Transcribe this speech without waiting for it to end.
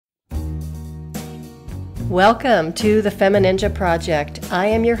Welcome to the FemiNinja Project. I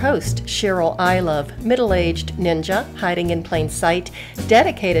am your host, Cheryl Ilov, middle-aged ninja hiding in plain sight,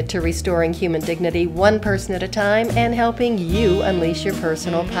 dedicated to restoring human dignity one person at a time and helping you unleash your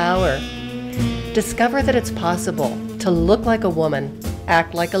personal power. Discover that it's possible to look like a woman,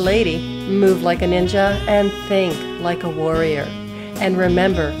 act like a lady, move like a ninja, and think like a warrior. And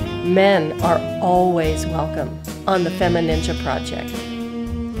remember, men are always welcome on the FemiNinja Project.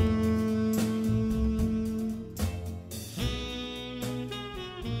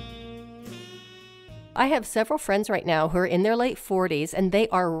 I have several friends right now who are in their late 40s, and they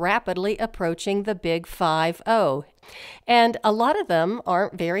are rapidly approaching the big 5-0. And a lot of them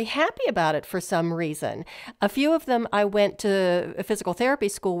aren't very happy about it for some reason. A few of them I went to a physical therapy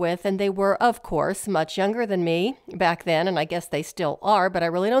school with, and they were, of course, much younger than me back then, and I guess they still are, but I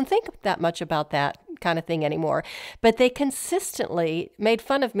really don't think that much about that kind of thing anymore. But they consistently made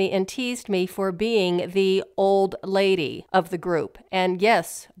fun of me and teased me for being the old lady of the group. And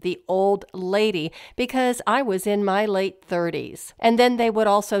yes, the old lady, because I was in my late 30s. And then they would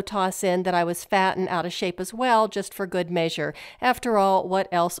also toss in that I was fat and out of shape as well, just for good measure. After all, what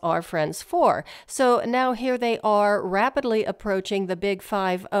else are friends for? So now here they are, rapidly approaching the big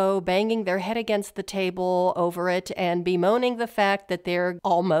 5-0, banging their head against the table over it and bemoaning the fact that they're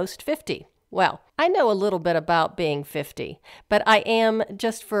almost 50. Well, I know a little bit about being 50, but I am,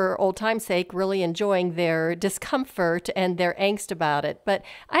 just for old time's sake, really enjoying their discomfort and their angst about it. But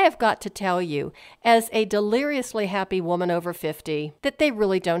I have got to tell you, as a deliriously happy woman over 50, that they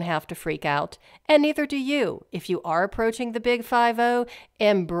really don't have to freak out. And neither do you. If you are approaching the big 5-0,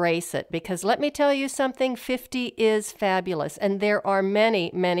 embrace it. Because let me tell you something, 50 is fabulous. And there are many,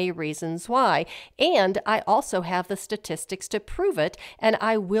 many reasons why. And I also have the statistics to prove it, and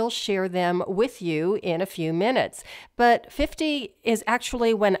I will share them with you in a few minutes. But 50 is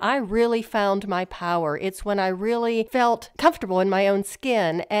actually when I really found my power. It's when I really felt comfortable in my own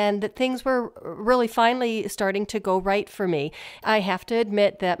skin and that things were really finally starting to go right for me. I have to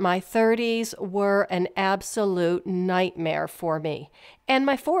admit that my 30s were an absolute nightmare for me. And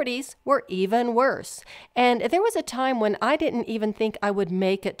my 40s were even worse. And there was a time when I didn't even think I would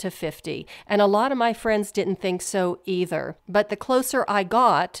make it to 50. And a lot of my friends didn't think so either. But the closer I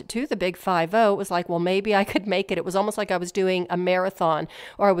got to the big 5-0, it was like, well, maybe I could make it. It was almost like I was doing a marathon,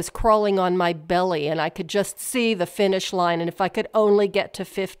 or I was crawling on my belly and I could just see the finish line. And if I could only get to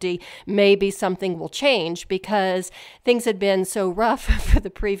 50, maybe something will change, because things had been so rough for the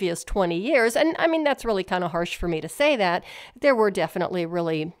previous 20 years. And I mean, that's really kind of harsh for me to say that. There were definitely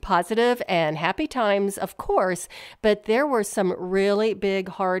really positive and happy times, of course, but there were some really big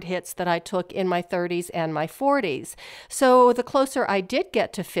hard hits that I took in my 30s and my 40s. So the closer I did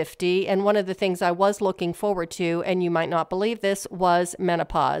get to 50, and one of the things I was looking forward to, and you might not believe this, was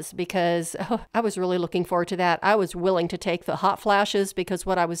menopause, because I was really looking forward to that. I was willing to take the hot flashes because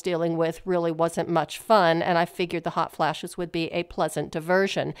what I was dealing with really wasn't much fun, and I figured the hot flashes would be a pleasant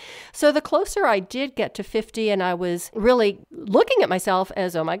diversion. So the closer I did get to 50, and I was really looking at myself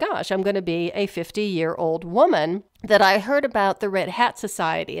as, oh my gosh, I'm going to be a 50-year-old woman, that I heard about the Red Hat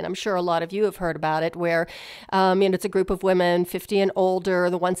Society, and I'm sure a lot of you have heard about it, where it's a group of women 50 and older.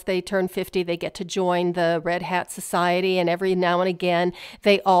 Once they turn 50, they get to join the Red Hat Society, and every now and again,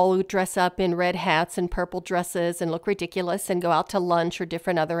 they all dress up in red hats and purple dresses and look ridiculous and go out to lunch or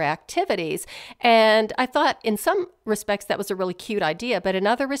different other activities. And I thought in some respects that was a really cute idea, but in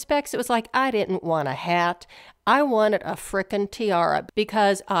other respects, it was like, I didn't want a hat. I wanted a frickin' tiara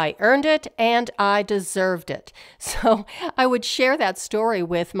because I earned it and I deserved it. So I would share that story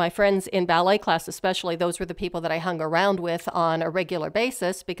with my friends in ballet class, especially. Those were the people that I hung around with on a regular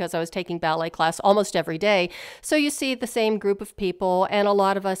basis because I was taking ballet class almost every day. So you see the same group of people, and a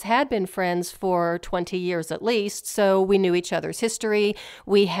lot of us had been friends for 20 years at least. So we knew each other's history.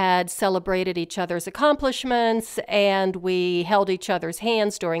 We had celebrated each other's accomplishments, and we held each other's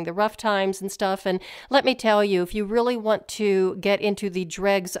hands during the rough times and stuff. And let me tell you, if you really want to get into the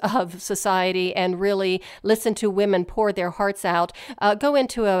dregs of society and really listen to women pour their hearts out, go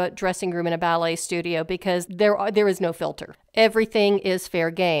into a dressing room in a ballet studio, because there is no filter. Everything is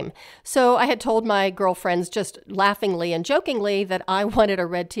fair game. So I had told my girlfriends just laughingly and jokingly that I wanted a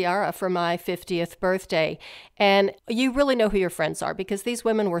red tiara for my 50th birthday. And you really know who your friends are, because these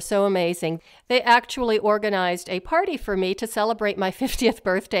women were so amazing. They actually organized a party for me to celebrate my 50th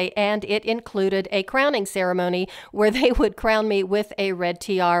birthday, and it included a crowning ceremony where they would crown me with a red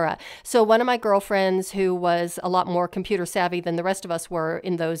tiara. So one of my girlfriends, who was a lot more computer savvy than the rest of us were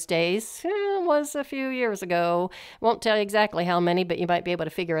in those days, was a few years ago. Won't tell you exactly exactly how many, but you might be able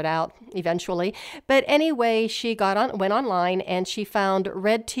to figure it out eventually. But anyway, she went online and she found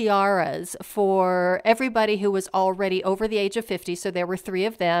red tiaras for everybody who was already over the age of 50. So there were 3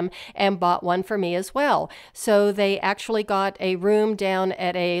 of them, and bought one for me as well. So they actually got a room down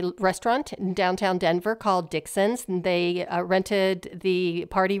at a restaurant in downtown Denver called Dixon's. They rented the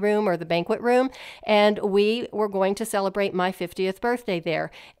party room or the banquet room, and we were going to celebrate my 50th birthday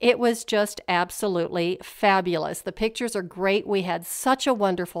there. It was just absolutely fabulous. The pictures are great. We had such a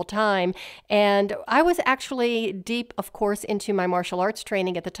wonderful time, and I was actually deep, of course, into my martial arts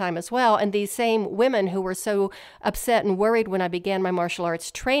training at the time as well. And these same women who were so upset and worried when I began my martial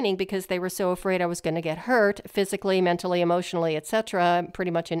arts training because they were so afraid I was going to get hurt physically, mentally, emotionally, etc.,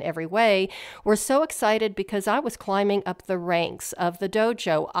 pretty much in every way, were so excited because I was climbing up the ranks of the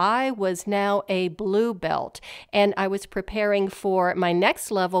dojo. I was now a blue belt, and I was preparing for my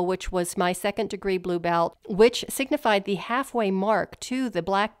next level, which was my 2nd degree blue belt, which signified the halfway mark to the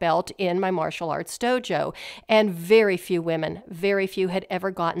black belt in my martial arts dojo. And very few women, very few had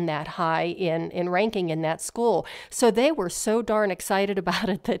ever gotten that high in ranking in that school. So they were so darn excited about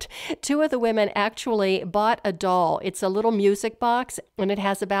it that 2 of the women actually bought a doll. It's a little music box, and it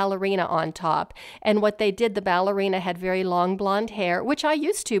has a ballerina on top. And what they did, the ballerina had very long blonde hair, which I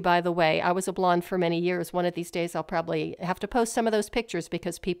used to, by the way. I was a blonde for many years. One of these days, I'll probably have to post some of those pictures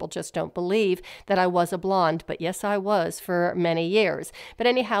because people just don't believe that I was a blonde. But yes, I was for many years. But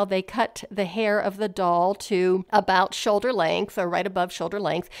anyhow, they cut the hair of the doll to about shoulder length, or right above shoulder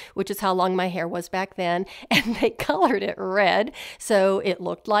length, which is how long my hair was back then. And they colored it red, so it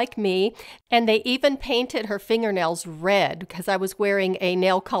looked like me. And they even painted her fingernails red because I was wearing a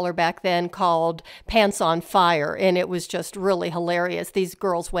nail color back then called Pants on Fire, and it was just really hilarious. These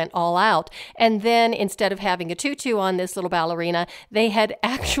girls went all out. And then instead of having a tutu on this little ballerina, they had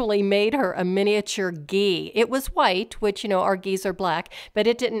actually made her a miniature gi. It was white, which, our gis are black, but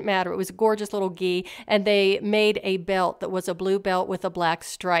it didn't matter. It was a gorgeous little gi, and they made a belt that was a blue belt with a black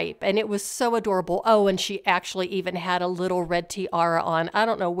stripe, and it was so adorable. Oh, and she actually even had a little red tiara on. I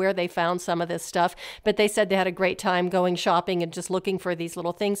don't know where they found some of this stuff, but they said they had a great time going shopping and just looking for these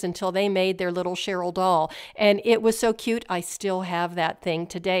little things until they made their little Cheryl doll. And it was so cute. I still have that thing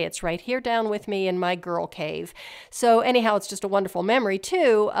today. It's right here down with me in my girl cave. So anyhow, it's just a wonderful memory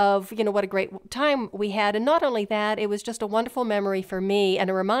too of, what a great time we had. And not only that, it was just a wonderful memory for me and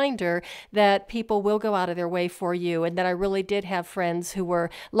a reminder that people will go out of their way for you, and that I really did have friends who were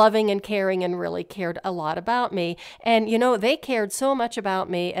loving and caring and really cared a lot about me. And, they cared so much about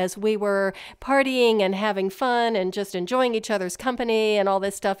me as we were partying and having fun and just enjoying each other's company and all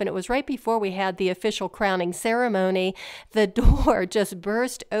this stuff. And it was right before we had the official crowning ceremony. The door just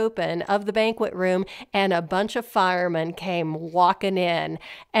burst open of the banquet room, and a bunch of firemen came walking in.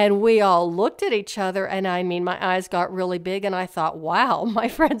 And we all looked at each other, and I mean, my eyes got really big, and I thought, wow, my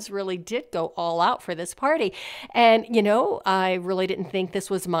friends really did go all out for this party. And, I really didn't think this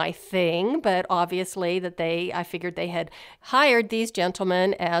was my thing, but obviously I figured they had hired these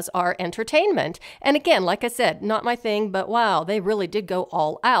gentlemen as our entertainment. And again, like I said, not my thing, but wow, they really did go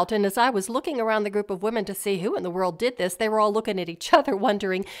all out. And as I was looking around the group of women to see who in the world did this, they were all looking at each other,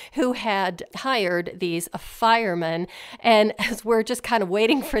 wondering who had hired these firemen. And as we're just kind of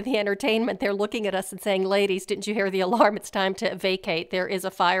waiting for the entertainment, they're looking at us and saying, ladies, didn't you hear the alarm? It's time to vacate. There is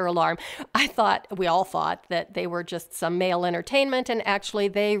a fire alarm. We all thought that they were just some male entertainment, and actually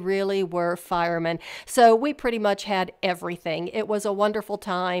they really were firemen. So we pretty much had everything. It was a wonderful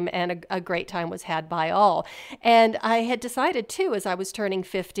time, and a great time was had by all. And I had decided too, as I was turning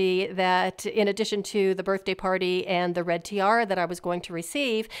 50, that in addition to the birthday party and the red tiara that I was going to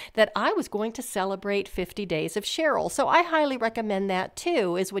receive, that I was going to celebrate 50 days of Cheryl. So I highly recommend that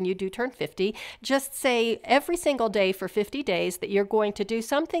too, is when you do turn 50, just say every single day for 50 days that you're going to do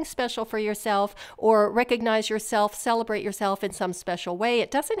something special for yourself, or recognize yourself, celebrate yourself in some special way.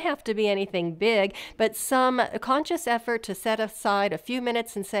 It doesn't have to be anything big, but some conscious effort to set aside a few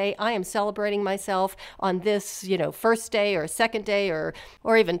minutes and say, I am celebrating myself on this, first day or second day or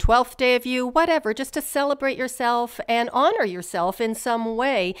even 12th day of you, whatever, just to celebrate yourself and honor yourself in some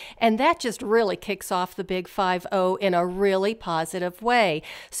way. And that just really kicks off the big 5-0 in a really positive way.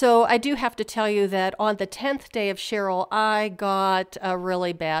 So I do have to tell you that on the 10th day of Cheryl, I got a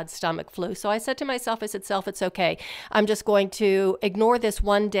really bad stomach flu. So I said to myself, it's okay. I'm just going to ignore this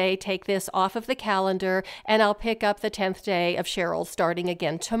one day, take this off of the calendar, and I'll pick up the 10th day of Cheryl starting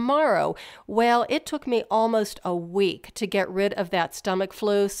again tomorrow. Well, it took me almost a week to get rid of that stomach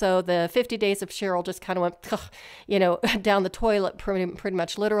flu. So the 50 days of Cheryl just kind of went, down the toilet pretty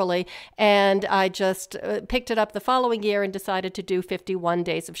much literally. And I just picked it up the following year and decided to do 51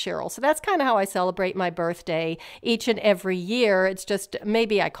 days of Cheryl. So that's kind of how I celebrate my birthday. say each and every year. It's just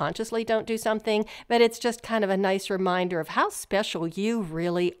maybe I consciously don't do something, but it's just kind of a nice reminder of how special you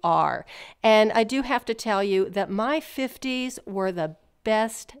really are. And I do have to tell you that my 50s were the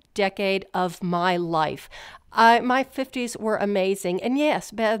best decade of my life. My 50s were amazing. And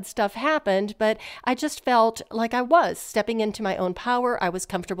yes, bad stuff happened, but I just felt like I was stepping into my own power. I was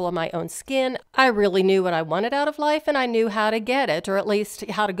comfortable in my own skin. I really knew what I wanted out of life, and I knew how to get it, or at least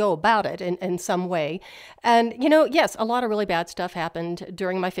how to go about it in some way. And, yes, a lot of really bad stuff happened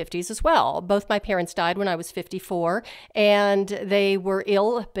during my 50s as well. Both my parents died when I was 54, and they were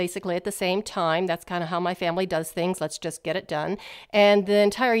ill basically at the same time. That's kind of how my family does things. Let's just get it done. And the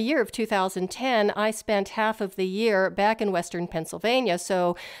entire year of 2010, I spent half of the year back in Western Pennsylvania.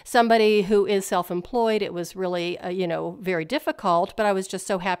 So somebody who is self-employed, it was really, very difficult, but I was just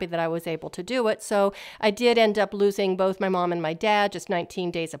so happy that I was able to do it. So I did end up losing both my mom and my dad just 19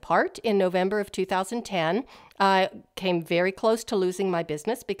 days apart in November of 2010. I came very close to losing my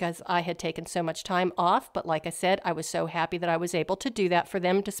business because I had taken so much time off. But like I said, I was so happy that I was able to do that for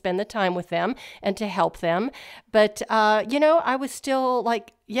them, to spend the time with them and to help them. But, I was still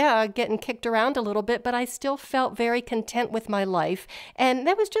getting kicked around a little bit, but I still felt very content with my life. And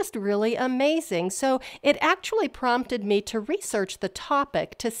that was just really amazing. So it actually prompted me to research the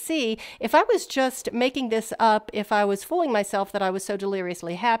topic to see if I was just making this up, if I was fooling myself that I was so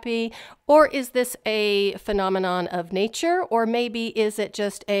deliriously happy, or is this a phenomenon of nature, or maybe is it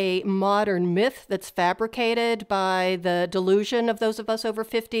just a modern myth that's fabricated by the delusion of those of us over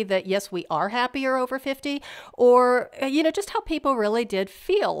 50 that, yes, we are happier over 50, or, just how people really did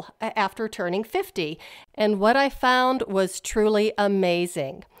feel after turning 50. And what I found was truly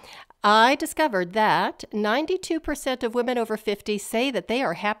amazing. I discovered that 92% of women over 50 say that they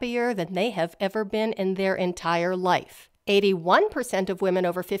are happier than they have ever been in their entire life. 81% of women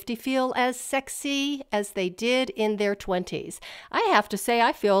over 50 feel as sexy as they did in their 20s. I have to say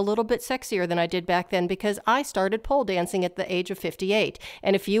I feel a little bit sexier than I did back then because I started pole dancing at the age of 58.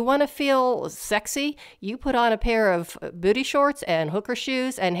 And if you want to feel sexy, you put on a pair of booty shorts and hooker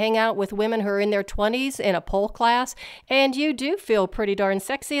shoes and hang out with women who are in their 20s in a pole class, and you do feel pretty darn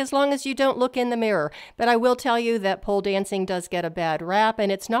sexy as long as you don't look in the mirror. But I will tell you that pole dancing does get a bad rap,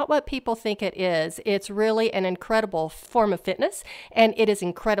 and it's not what people think it is. It's really an incredible form of fitness, and it is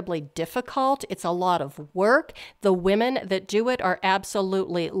incredibly difficult. It's a lot of work. The women that do it are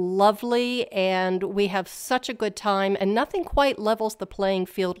absolutely lovely, and we have such a good time, and nothing quite levels the playing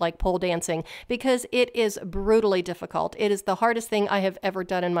field like pole dancing because it is brutally difficult. It is the hardest thing I have ever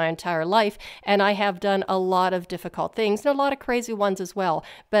done in my entire life, and I have done a lot of difficult things and a lot of crazy ones as well.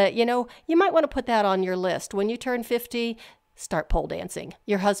 But you might want to put that on your list. When you turn 50, start pole dancing.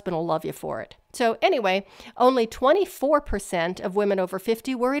 Your husband will love you for it. So anyway, only 24% of women over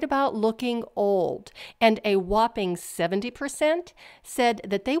 50 worried about looking old, and a whopping 70% said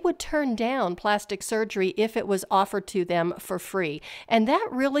that they would turn down plastic surgery if it was offered to them for free. And that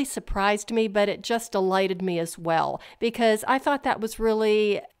really surprised me, but it just delighted me as well, because I thought that was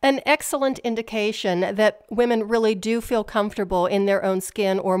really an excellent indication that women really do feel comfortable in their own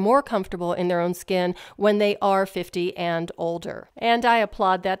skin, or more comfortable in their own skin when they are 50 and older. And I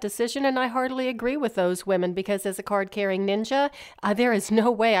applaud that decision, and I heartily agree with those women, because as a card-carrying ninja, there is no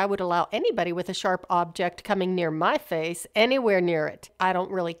way I would allow anybody with a sharp object coming near my face anywhere near it. I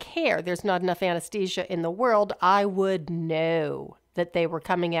don't really care. There's not enough anesthesia in the world. I would know that they were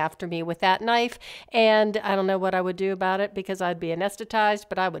coming after me with that knife, and I don't know what I would do about it because I'd be anesthetized,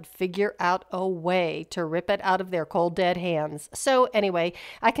 but I would figure out a way to rip it out of their cold, dead hands. So anyway,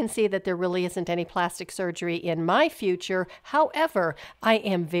 I can see that there really isn't any plastic surgery in my future. However, I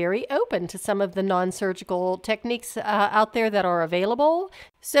am very open to some of the non-surgical techniques out there that are available.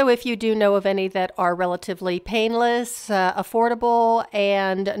 So if you do know of any that are relatively painless, affordable,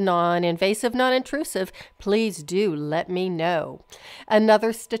 and non-invasive, non-intrusive, please do let me know.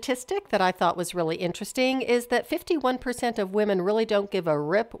 Another statistic that I thought was really interesting is that 51% of women really don't give a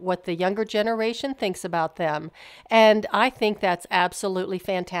rip what the younger generation thinks about them. And I think that's absolutely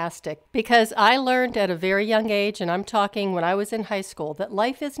fantastic, because I learned at a very young age, and I'm talking when I was in high school, that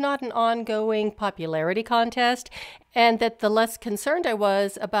life is not an ongoing popularity contest, and that the less concerned I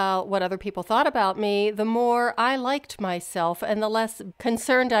was about what other people thought about me, the more I liked myself, and the less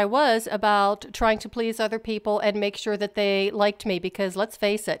concerned I was about trying to please other people and make sure that they liked me, because let's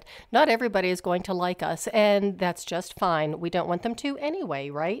face it, not everybody is going to like us, and that's just fine. We don't want them to anyway,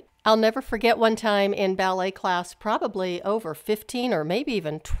 right? I'll never forget one time in ballet class, probably over 15 or maybe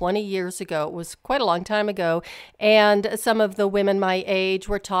even 20 years ago. It was quite a long time ago. And some of the women my age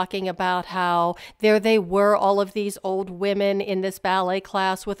were talking about how there they were, all of these old women in this ballet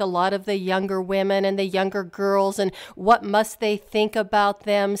class with a lot of the younger women and the younger girls. And what must they think about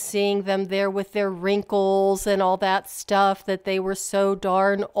them, seeing them there with their wrinkles and all that stuff, that they were so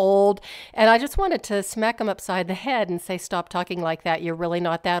darn old. And I just wanted to smack them upside the head and say, stop talking like that. You're really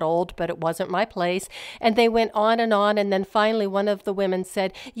not that old. But it wasn't my place. And they went on. And then finally, one of the women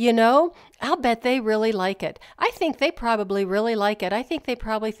said, you know, I'll bet they really like it. I think they probably really like it. I think they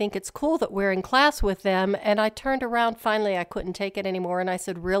probably think it's cool that we're in class with them. And I turned around. Finally, I couldn't take it anymore. And I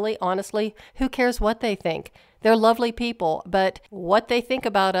said, really, honestly, who cares what they think? They're lovely people, but what they think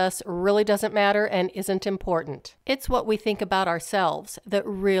about us really doesn't matter and isn't important. It's what we think about ourselves that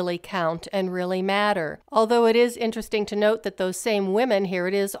really count and really matter. Although it is interesting to note that those same women, here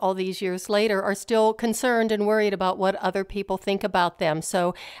it is all these years later, are still concerned and worried about what other people think about them.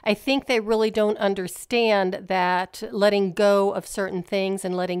 So I think they really don't understand that letting go of certain things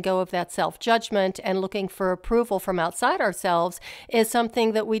and letting go of that self-judgment and looking for approval from outside ourselves is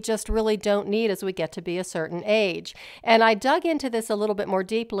something that we just really don't need as we get to be a certain age. And I dug into this a little bit more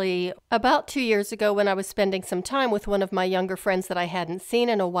deeply about 2 years ago when I was spending some time with one of my younger friends that I hadn't seen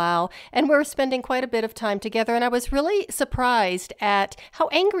in a while, and we were spending quite a bit of time together, and I was really surprised at how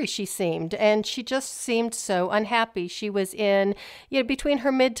angry she seemed, and she just seemed so unhappy. She was in, between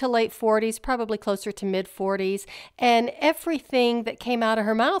her mid to late 40s, probably closer to mid 40s, and everything that came out of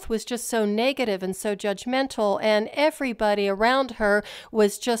her mouth was just so negative and so judgmental, and everybody around her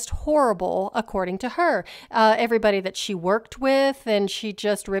was just horrible, according to her. Everybody that she worked with, and she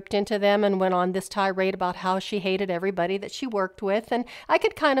just ripped into them and went on this tirade about how she hated everybody that she worked with. And I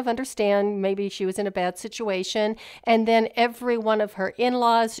could kind of understand maybe she was in a bad situation. And then every one of her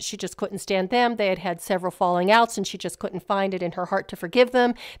in-laws, she just couldn't stand them. They had had several falling outs, and she just couldn't find it in her heart to forgive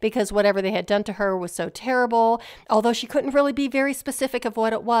them because whatever they had done to her was so terrible, although she couldn't really be very specific of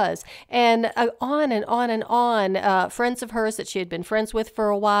what it was. And on and on and on. Friends of hers that she had been friends with for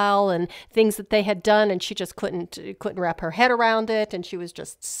a while, and things that they had done, and she just couldn't wrap her head around it, and she was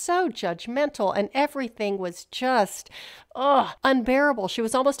just so judgmental, and everything was just unbearable. She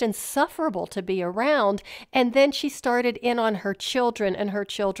was almost insufferable to be around. And then she started in on her children, and her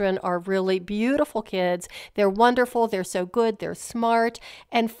children are really beautiful kids. They're wonderful. They're so good. They're smart.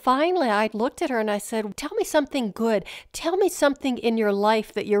 And finally, I looked at her and I said, tell me something good. Tell me something in your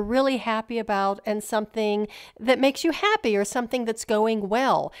life that you're really happy about, and something that makes you happy, or something that's going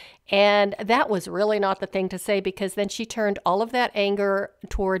well. And that was really not the thing to say, because then she turned all of that anger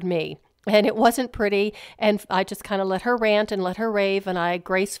toward me. And it wasn't pretty, and I just kind of let her rant and let her rave, and I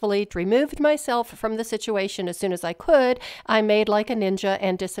gracefully removed myself from the situation as soon as I could. I made like a ninja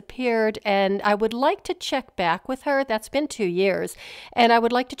and disappeared, and I would like to check back with her. That's been 2 years, and I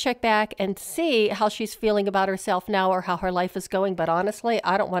would like to check back and see how she's feeling about herself now, or how her life is going. But honestly,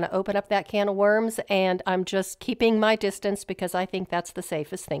 I don't want to open up that can of worms, and I'm just keeping my distance because I think that's the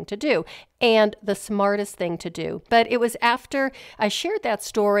safest thing to do and the smartest thing to do. But it was after I shared that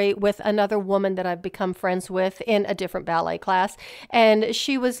story with another woman that I've become friends with in a different ballet class, and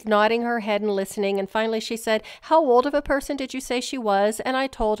she was nodding her head and listening, and finally she said, how old of a person did you say she was? And I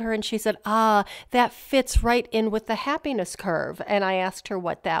told her, and she said, that fits right in with the happiness curve. And I asked her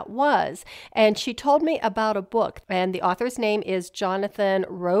what that was, and she told me about a book, and the author's name is Jonathan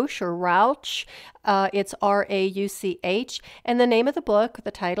Rauch, or Rauch. It's Rauch, and the name of the book, the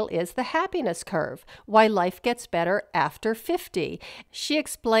title is The Happiness Curve, Why Life Gets Better After 50. She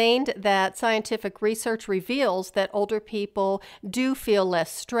explained that scientific research reveals that older people do feel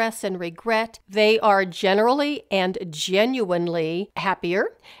less stress and regret. They are generally and genuinely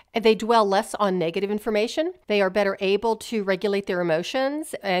happier. They dwell less on negative information. They are better able to regulate their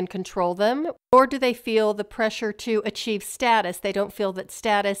emotions and control them. Nor do they feel the pressure to achieve status. They don't feel that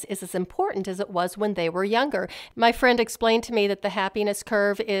status is as important as it was when they were younger. My friend explained to me that the happiness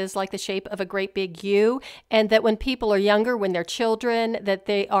curve is like the shape of a great big U, and that when people are younger, when they're children, that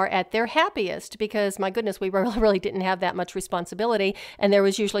they are at their happiest because, my goodness, we really didn't have that much responsibility, and there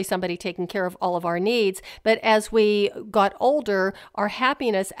was usually somebody taking care of all of our needs. But as we got older, our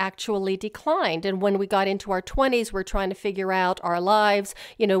happiness actually declined. And when we got into our 20s, we're trying to figure out our lives,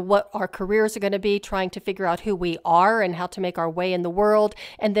 what our careers are going to be, trying to figure out who we are and how to make our way in the world.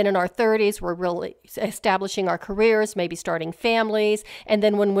 And then in our 30s, we're really establishing our careers, maybe starting families. And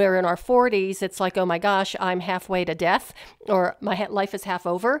then when we're in our 40s, it's like, oh my gosh, I'm halfway to death, or my life is half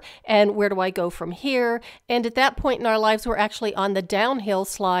over. And where do I go from here? And at that point in our lives, we're actually on the downhill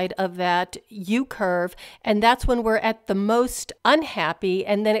slide of that U curve. And that's when we're at the most unhappy.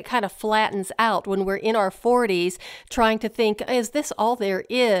 And then then it kind of flattens out when we're in our 40s trying to think, is this all there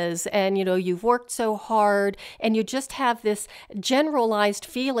is? And, you've worked so hard and you just have this generalized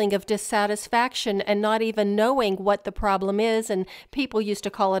feeling of dissatisfaction and not even knowing what the problem is. And people used to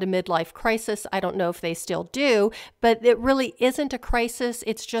call it a midlife crisis. I don't know if they still do, but it really isn't a crisis.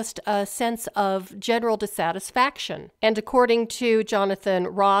 It's just a sense of general dissatisfaction. And according to Jonathan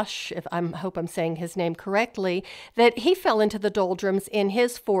Rosh, I hope I'm saying his name correctly, that he fell into the doldrums in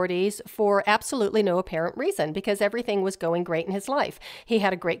his 40s for absolutely no apparent reason because everything was going great in his life. He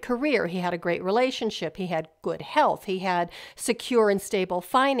had a great career. He had a great relationship. He had good health. He had secure and stable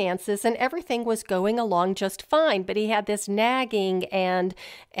finances, and everything was going along just fine. But he had this nagging and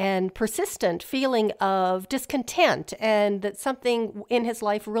persistent feeling of discontent and that something in his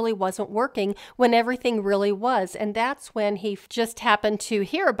life really wasn't working when everything really was. And that's when he just happened to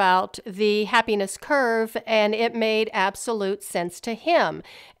hear about the happiness curve, and it made absolute sense to him.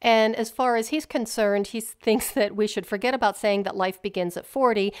 And as far as he's concerned, he thinks that we should forget about saying that life begins at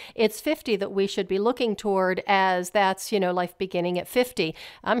 40. It's 50 that we should be looking toward, as that's, life beginning at 50.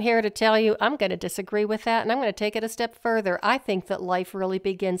 I'm here to tell you I'm going to disagree with that, and I'm going to take it a step further. I think that life really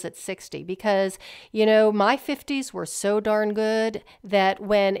begins at 60 because, my 50s were so darn good that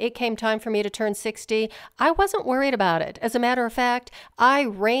when it came time for me to turn 60, I wasn't worried about it. As a matter of fact, I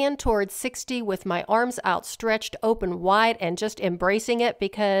ran towards 60 with my arms outstretched open wide and just embracing it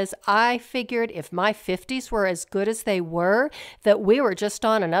because I figured if my 50s were as good as they were, that we were just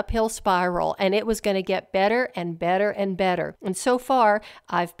on an uphill spiral and it was going to get better and better and better. And so far,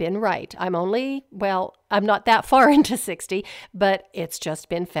 I've been right. I'm not that far into 60, but it's just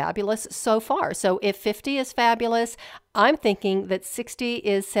been fabulous so far. So if 50 is fabulous, I'm thinking that 60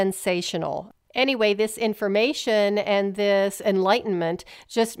 is sensational. Anyway, this information and this enlightenment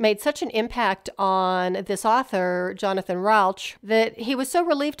just made such an impact on this author, Jonathan Rauch, that he was so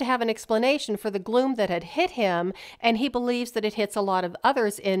relieved to have an explanation for the gloom that had hit him, and he believes that it hits a lot of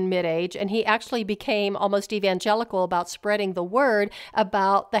others in mid-age, and he actually became almost evangelical about spreading the word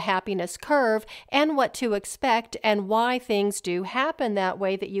about the happiness curve and what to expect and why things do happen that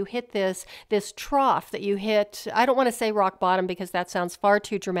way, that you hit this trough, that you hit, I don't want to say rock bottom because that sounds far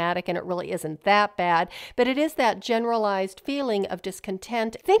too dramatic and it really isn't that bad, but it is that generalized feeling of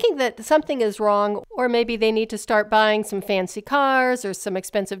discontent, thinking that something is wrong, or maybe they need to start buying some fancy cars or some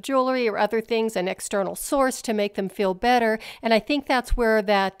expensive jewelry or other things, an external source to make them feel better. And I think that's where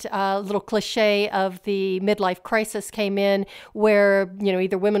that little cliche of the midlife crisis came in, where,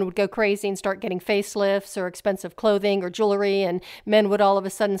 either women would go crazy and start getting facelifts or expensive clothing or jewelry, and men would all of a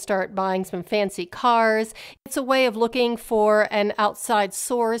sudden start buying some fancy cars. It's a way of looking for an outside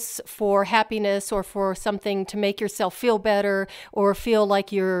source for happiness or for something to make yourself feel better or feel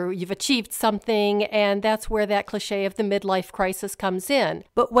like you've achieved something, and that's where that cliche of the midlife crisis comes in.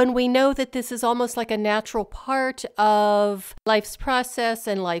 But when we know that this is almost like a natural part of life's process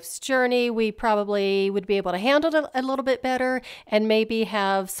and life's journey, we probably would be able to handle it a little bit better and maybe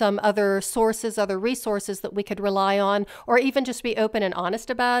have some other sources, other resources that we could rely on, or even just be open and honest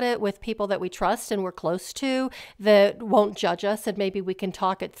about it with people that we trust and we're close to that won't judge us, and maybe we can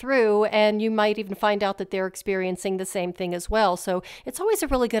talk it through, and you might even find out that they're experiencing the same thing as well. So it's always a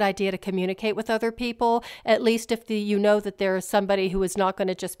really good idea to communicate with other people, at least if you know that there's somebody who is not going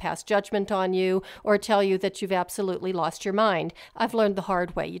to just pass judgment on you or tell you that you've absolutely lost your mind. I've learned the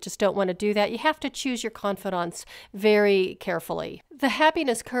hard way. You just don't want to do that. You have to choose your confidants very carefully. The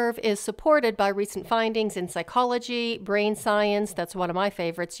happiness curve is supported by recent findings in psychology, brain science, that's one of my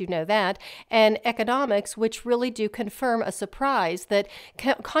favorites, you know that, and economics, which really do confirm a surprise that,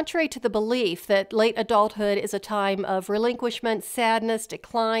 contrary to the belief that late adulthood is a time of relinquishment, sadness,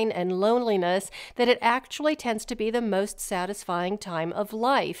 decline, and loneliness, that it actually tends to be the most satisfying time of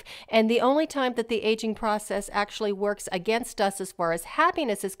life. And the only time that the aging process actually works against us as far as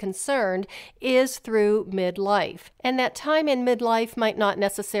happiness is concerned is through midlife. And that time in midlife might not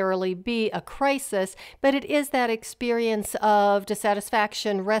necessarily be a crisis, but it is that experience of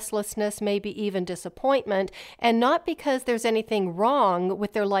dissatisfaction, restlessness, maybe even disappointment, and not because there's anything wrong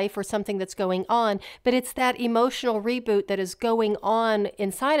with their life or something that's going on, but it's that emotional reboot that is going on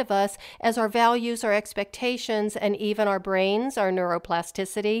inside of us as our values, our expectations, and even our brains, our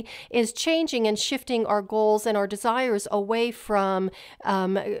neuroplasticity, is changing and shifting our goals and our desires away from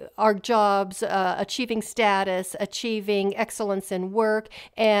our jobs, achieving status, achieving excellence in work,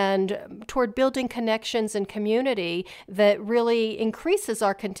 and toward building connections and community that really increases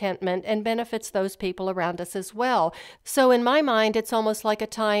our contentment and benefits those people around us as well. So in my mind, it's almost like a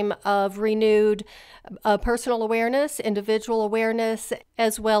time of of renewed personal awareness, individual awareness,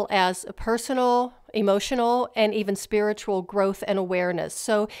 as well as personal, emotional, and even spiritual growth and awareness.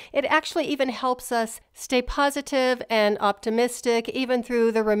 So it actually even helps us stay positive and optimistic even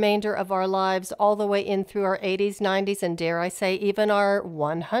through the remainder of our lives, all the way in through our 80s, 90s, and dare I say, even our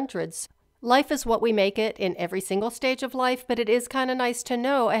 100s. Life is what we make it in every single stage of life, but it is kind of nice to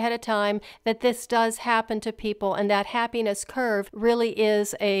know ahead of time that this does happen to people, and that happiness curve really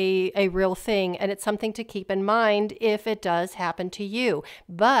is a real thing, and it's something to keep in mind if it does happen to you.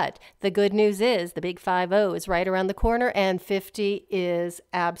 But the good news is the big 50 is right around the corner, and 50 is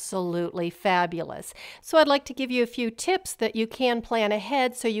absolutely fabulous. So I'd like to give you a few tips that you can plan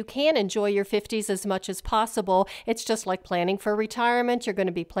ahead so you can enjoy your 50s as much as possible. It's just like planning for retirement. You're going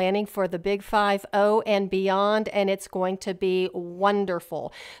to be planning for the big 50 and beyond, and it's going to be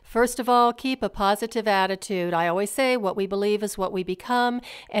wonderful. First of all, keep a positive attitude. I always say what we believe is what we become,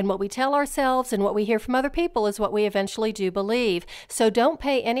 and what we tell ourselves and what we hear from other people is what we eventually do believe. So don't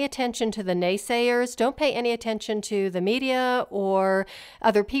pay any attention to the naysayers. Don't pay any attention to the media or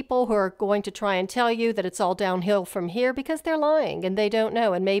other people who are going to try and tell you that it's all downhill from here, because they're lying and they don't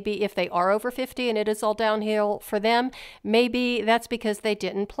know. And maybe if they are over 50 and it is all downhill for them, maybe that's because they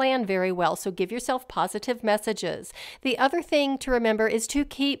didn't plan very well. So give yourself positive messages. The other thing to remember is to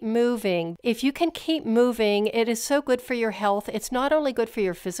keep moving. If you can keep moving, it is so good for your health. It's not only good for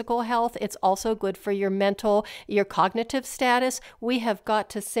your physical health, it's also good for your mental, your cognitive status. We have got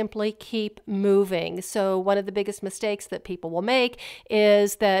to simply keep moving. So one of the biggest mistakes that people will make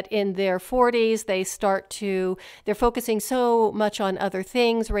is that in their 40s, they're focusing so much on other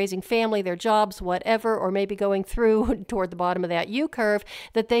things, raising family, their jobs, whatever, or maybe going through toward the bottom of that U curve,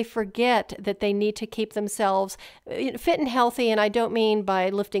 that they forget that they need to keep themselves fit and healthy. And I don't mean by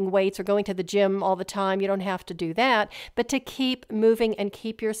lifting weights or going to the gym all the time. You don't have to do that, but to keep moving and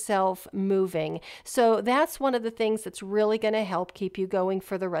keep yourself moving. So that's one of the things that's really going to help keep you going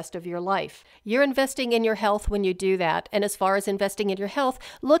for the rest of your life. You're investing in your health when you do that. And as far as investing in your health,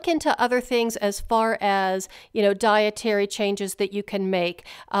 look into other things as far as, dietary changes that you can make.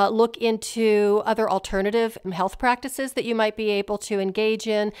 Look into other alternative health practices that you might be able to engage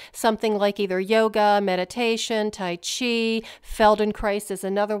in. Something like either yoga, meditation, Tai Chi, Feldenkrais is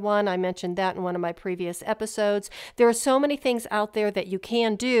another one. I mentioned that in one of my previous episodes. There are so many things out there that you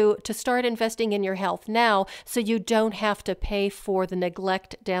can do to start investing in your health now so you don't have to pay for the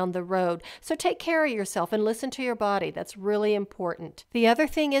neglect down the road. So take care of yourself and listen to your body. That's really important. The other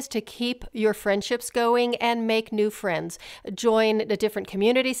thing is to keep your friendships going and make new friends. Join the different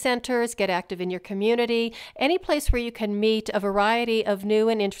community centers, get active in your community, any place where you can meet a variety of new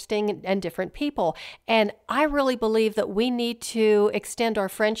and interesting and different people. And I really believe that we need to extend our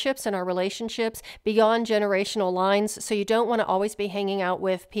friendships and our relationships beyond generational lines. So you don't want to always be hanging out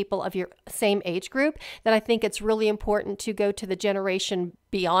with people of your same age group. That I think it's really important to go to the generation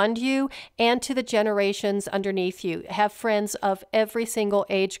beyond you and to the generations underneath you. Have friends of every single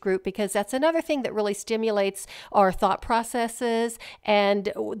age group, because that's another thing that really stimulates our thought processes,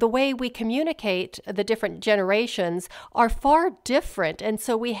 and the way we communicate. The different generations are far different, and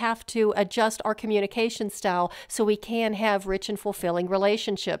so we have to adjust our communication style so we can have rich and fulfilling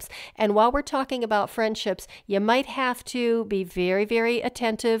relationships. And while we're talking about friendships, you might have to be very, very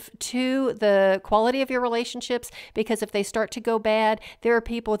attentive to the quality of your relationships, because if they start to go bad, there are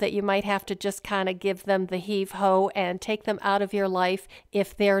people that you might have to just kind of give them the heave-ho and take them out of your life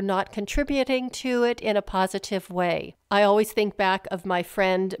if they're not contributing to it in a positive way. I always think back of my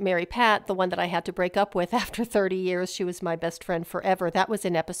friend Mary Pat, the one that I had to break up with after 30 years. She was my best friend forever. That was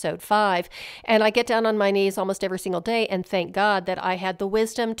in episode 5. And I get down on my knees almost every single day and thank God that I had the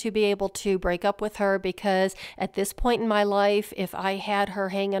wisdom to be able to break up with her, because at this point in my life, if I had her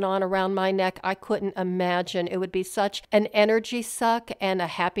hanging on around my neck, I couldn't imagine. It would be such an energy suck and a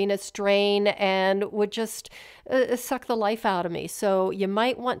happiness drain, and would just suck the life out of me. So you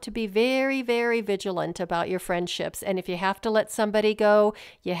might want to be very, very vigilant about your friendships. And if you have to let somebody go,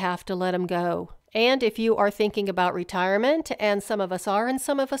 you have to let them go. And if you are thinking about retirement, and some of us are and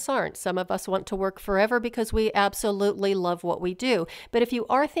some of us aren't. Some of us want to work forever because we absolutely love what we do. But if you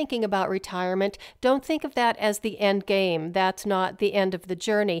are thinking about retirement, don't think of that as the end game. That's not the end of the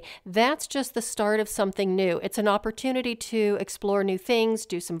journey. That's just the start of something new. It's an opportunity to explore new things,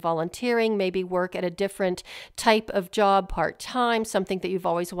 do some volunteering, maybe work at a different type of job part-time, something that you've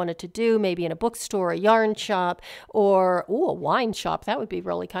always wanted to do, maybe in a bookstore, a yarn shop, or a wine shop. That would be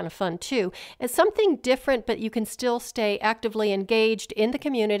really kind of fun too. It's something different, but you can still stay actively engaged in the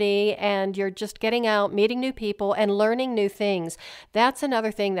community, and you're just getting out, meeting new people, and learning new things. That's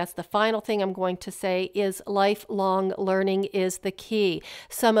another thing. That's the final thing I'm going to say is lifelong learning is the key.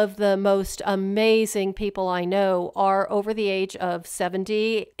 Some of the most amazing people I know are over the age of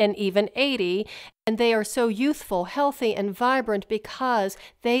 70 and even 80. And they are so youthful, healthy, and vibrant because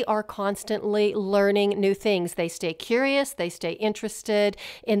they are constantly learning new things. They stay curious, they stay interested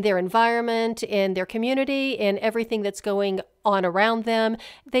in their environment, in their community, in everything that's going on around them.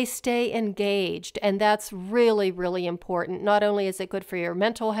 They stay engaged, and that's really, really important. Not only is it good for your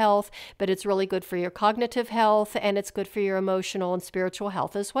mental health, but it's really good for your cognitive health, and it's good for your emotional and spiritual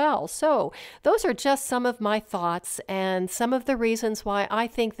health as well. So those are just some of my thoughts and some of the reasons why I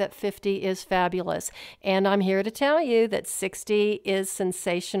think that 50 is fabulous. And I'm here to tell you that 60 is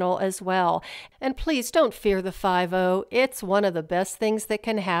sensational as well. And please don't fear the 50. It's one of the best things that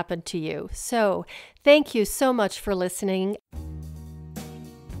can happen to you. So thank you so much for listening.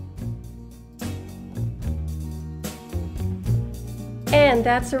 And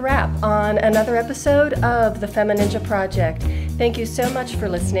that's a wrap on another episode of the FemiNinja Project. Thank you so much for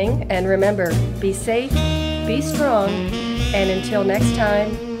listening. And remember, be safe, be strong, and until next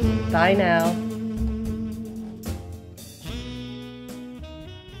time, bye now.